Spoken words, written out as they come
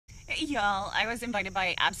Hey y'all, I was invited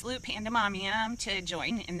by Absolute Pandemonium to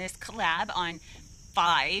join in this collab on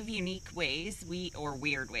 5 unique ways or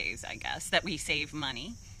weird ways, I guess, that we save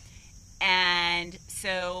money. And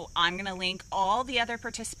so I'm going to link all the other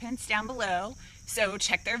participants down below. So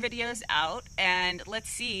check their videos out and let's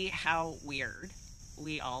see how weird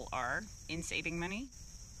we all are in saving money,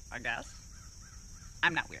 I guess.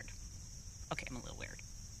 I'm not weird. Okay, I'm a little weird.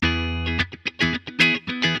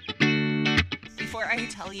 Before I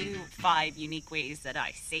tell you 5 unique ways that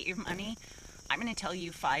I save money, I'm going to tell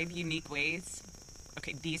you 5 unique ways.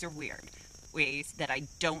 Okay, these are weird ways that I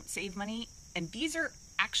don't save money. And these are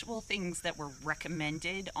actual things that were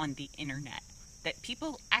recommended on the internet that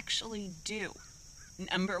people actually do.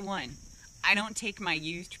 Number 1, I don't take my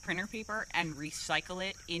used printer paper and recycle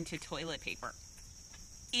it into toilet paper.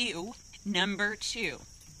 Ew. Number 2,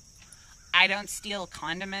 I don't steal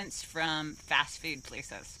condiments from fast food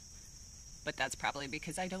places. But that's probably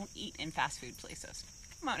because I don't eat in fast food places.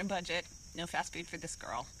 I'm on a budget. No fast food for this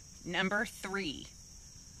girl. Number 3,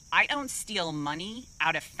 I don't steal money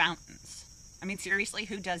out of fountains. I mean, seriously,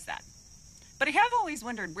 who does that? But I have always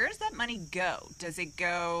wondered, where does that money go? Does it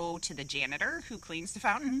go to the janitor who cleans the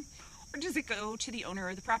fountain? Or does it go to the owner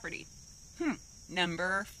of the property?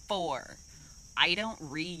 Number 4, I don't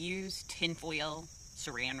reuse tinfoil,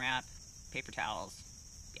 saran wrap, paper towels.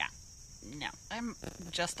 No, I'm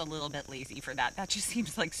just a little bit lazy for that. That just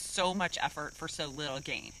seems like so much effort for so little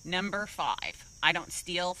gain. Number 5, I don't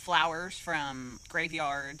steal flowers from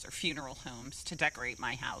graveyards or funeral homes to decorate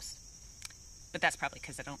my house. But that's probably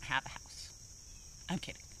because I don't have a house. I'm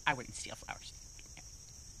kidding. I wouldn't steal flowers. No,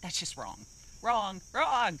 that's just wrong. Wrong.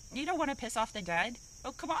 You don't want to piss off the dead?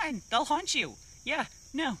 Oh, come on. They'll haunt you. Yeah,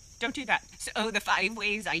 no, don't do that. So the 5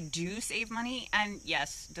 ways I do save money, and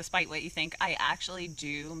yes, despite what you think, I actually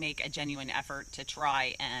do make a genuine effort to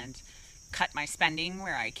try and cut my spending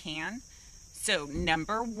where I can. So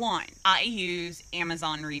number 1, I use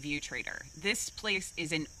Amazon Review Trader. This place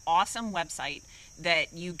is an awesome website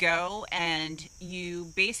that you go and you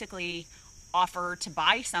basically offer to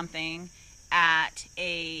buy something at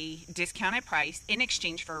a discounted price in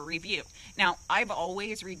exchange for a review. Now, I've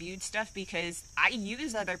always reviewed stuff because I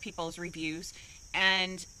use other people's reviews,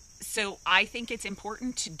 and so I think it's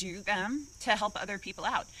important to do them to help other people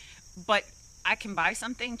out. But I can buy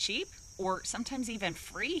something cheap or sometimes even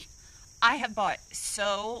free. I have bought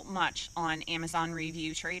so much on Amazon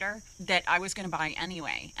Review Trader that I was going to buy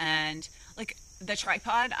anyway. And like the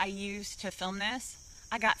tripod I used to film this,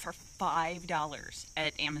 I got for $5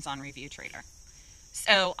 at Amazon Review Trader.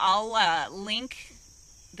 So I'll link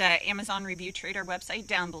the Amazon Review Trader website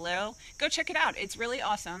down below. Go check it out. It's really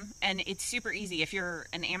awesome and it's super easy. If you're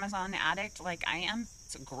an Amazon addict like I am,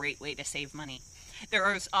 it's a great way to save money.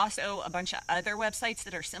 There's also a bunch of other websites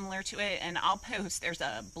that are similar to it, and I'll post, there's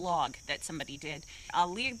a blog that somebody did.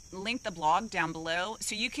 I'll link the blog down below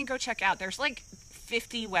so you can go check out. There's like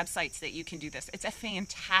 50 websites that you can do this. It's a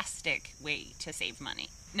fantastic way to save money.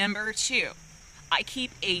 Number 2, I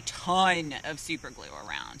keep a ton of super glue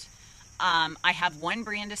around. I have one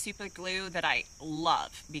brand of super glue that I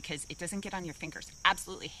love because it doesn't get on your fingers.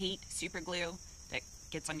 Absolutely hate super glue that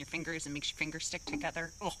gets on your fingers and makes your fingers stick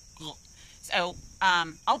together. Ugh. So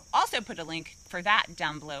I'll also put a link for that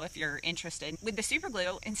down below if you're interested. With the super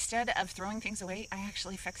glue, instead of throwing things away, I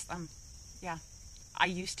actually fix them. Yeah. I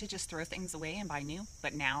used to just throw things away and buy new,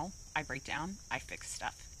 but now I break down, I fix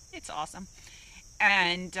stuff. It's awesome.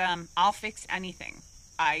 And I'll fix anything.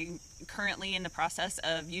 I'm currently in the process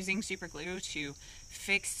of using super glue to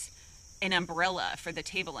fix an umbrella for the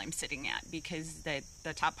table I'm sitting at because the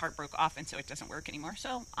top part broke off and so it doesn't work anymore.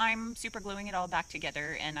 So I'm super gluing it all back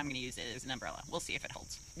together and I'm going to use it as an umbrella. We'll see if it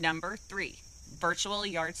holds. Number 3, virtual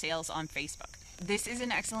yard sales on Facebook. This is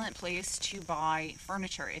an excellent place to buy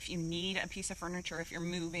furniture. If you need a piece of furniture, if you're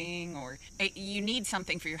moving or you need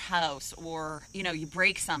something for your house or, you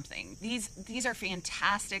break something. These are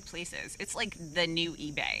fantastic places. It's like the new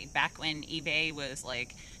eBay. Back when eBay was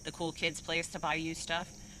like the cool kids place to buy used stuff.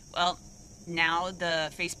 Well, now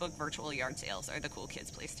the Facebook virtual yard sales are the cool kids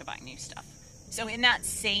place to buy new stuff. So in that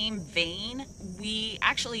same vein, we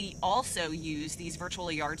actually also use these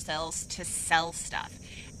virtual yard sales to sell stuff.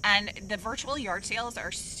 And the virtual yard sales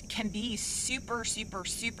can be super, super,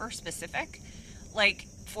 super specific. Like,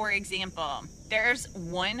 for example, there's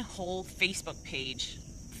one whole Facebook page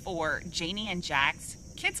for Janie and Jack's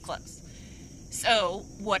kids clothes. So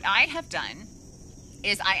what I have done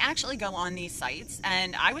is I actually go on these sites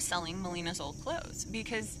and I was selling Melina's old clothes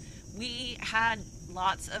because we had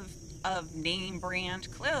lots of name brand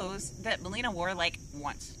clothes that Melina wore like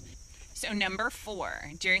once. So number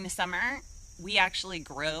 4, during the summer, we actually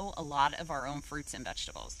grow a lot of our own fruits and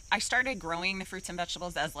vegetables. I started growing the fruits and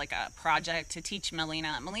vegetables as like a project to teach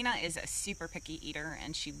Melina. Melina is a super picky eater,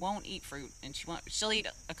 and she won't eat fruit, and she'll eat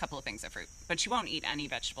a couple of things of fruit, but she won't eat any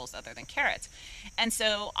vegetables other than carrots. And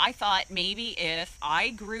so I thought maybe if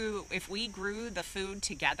we grew the food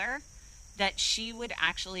together, that she would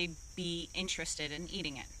actually be interested in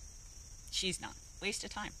eating it. She's not. Waste of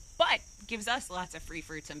time. But gives us lots of free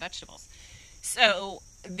fruits and vegetables. So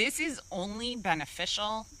this is only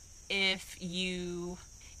beneficial if you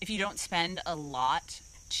don't spend a lot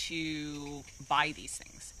to buy these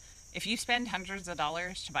things. If you spend hundreds of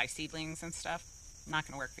dollars to buy seedlings and stuff, not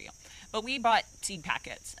going to work for you. But we bought seed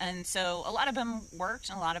packets, and so a lot of them worked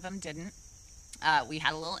and a lot of them didn't. We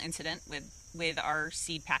had a little incident with our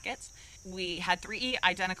seed packets. We had 3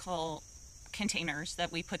 identical containers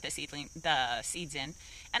that we put the seeds in,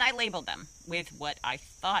 and I labeled them with what I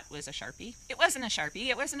thought was a Sharpie. It wasn't a Sharpie,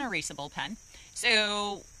 it was an erasable pen.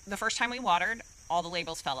 So the first time we watered, all the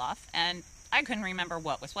labels fell off, and I couldn't remember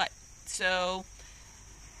what was what. So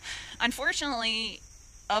unfortunately,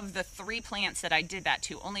 of the 3 plants that I did that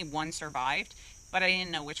to, only 1 survived, but I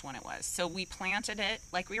didn't know which one it was. So we planted it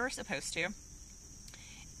like we were supposed to,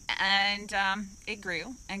 and it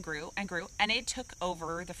grew and grew and grew, and it took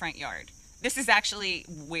over the front yard. This is actually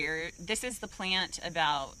weird. This is the plant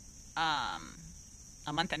about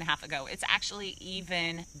a month and a half ago. It's actually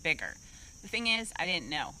even bigger. The thing is, I didn't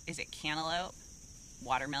know. Is it cantaloupe,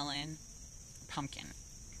 watermelon, pumpkin?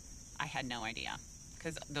 I had no idea,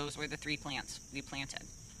 because those were the 3 plants we planted.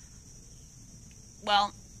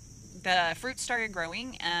 Well, the fruit started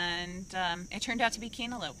growing, and it turned out to be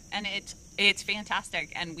cantaloupe, and it's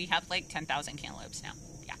fantastic. And we have like 10,000 cantaloupes now.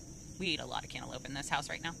 Yeah, we eat a lot of cantaloupe in this house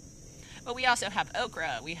right now. But we also have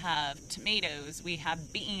okra, we have tomatoes, we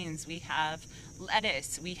have beans, we have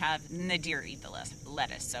lettuce, the deer eat the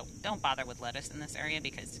lettuce, so don't bother with lettuce in this area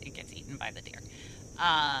because it gets eaten by the deer.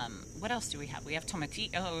 What else do we have? We have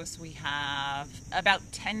tomatillos, we have about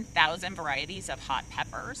 10,000 varieties of hot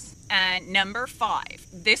peppers. And number 5,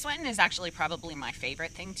 this one is actually probably my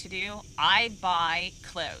favorite thing to do. I buy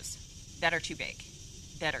clothes that are too big,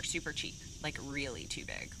 that are super cheap, like really too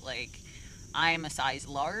big. Like, I'm a size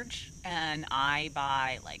large, and I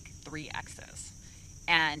buy like 3Xs.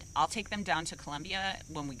 And I'll take them down to Colombia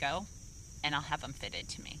when we go, and I'll have them fitted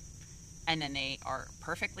to me. And then they are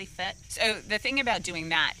perfectly fit. So the thing about doing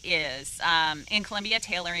that is, in Colombia,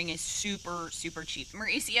 tailoring is super, super cheap.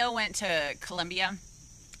 Mauricio went to Colombia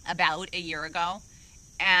about a year ago,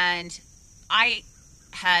 and I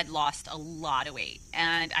had lost a lot of weight.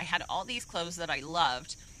 And I had all these clothes that I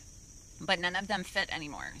loved, but none of them fit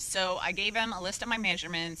anymore. So I gave him a list of my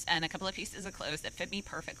measurements and a couple of pieces of clothes that fit me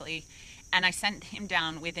perfectly, and I sent him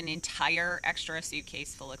down with an entire extra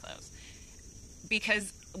suitcase full of clothes.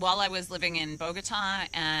 Because while I was living in Bogota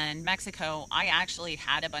and Mexico, I actually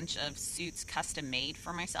had a bunch of suits custom made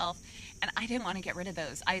for myself, and I didn't want to get rid of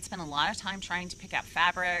those. I had spent a lot of time trying to pick out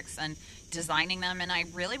fabrics and designing them, and I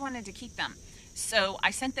really wanted to keep them. So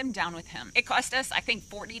I sent them down with him. It cost us, I think,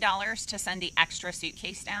 $40 to send the extra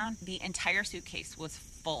suitcase down. The entire suitcase was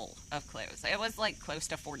full of clothes. It was like close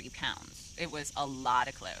to 40 pounds. It was a lot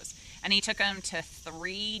of clothes. And he took them to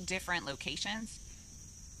 3 different locations.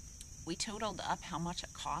 We totaled up how much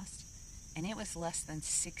it cost, and it was less than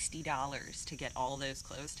 $60 to get all those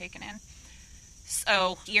clothes taken in.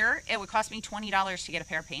 So here, it would cost me $20 to get a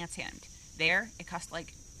pair of pants hemmed. There, it cost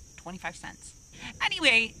like 25 cents.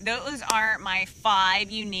 Anyway, those are my 5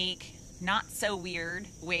 unique, not so weird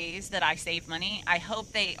ways that I save money. I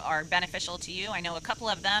hope they are beneficial to you. I know a couple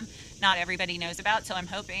of them not everybody knows about, so I'm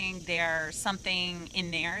hoping there's something in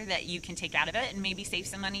there that you can take out of it and maybe save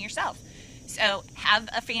some money yourself. So have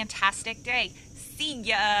a fantastic day. See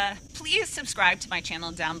ya. Please subscribe to my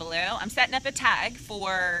channel down below. I'm setting up a tag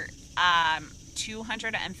for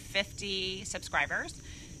 250 subscribers.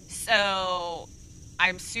 So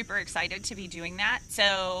I'm super excited to be doing that.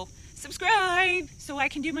 So subscribe so I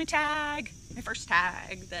can do my tag, my first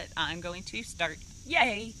tag that I'm going to start.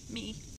 Yay, me.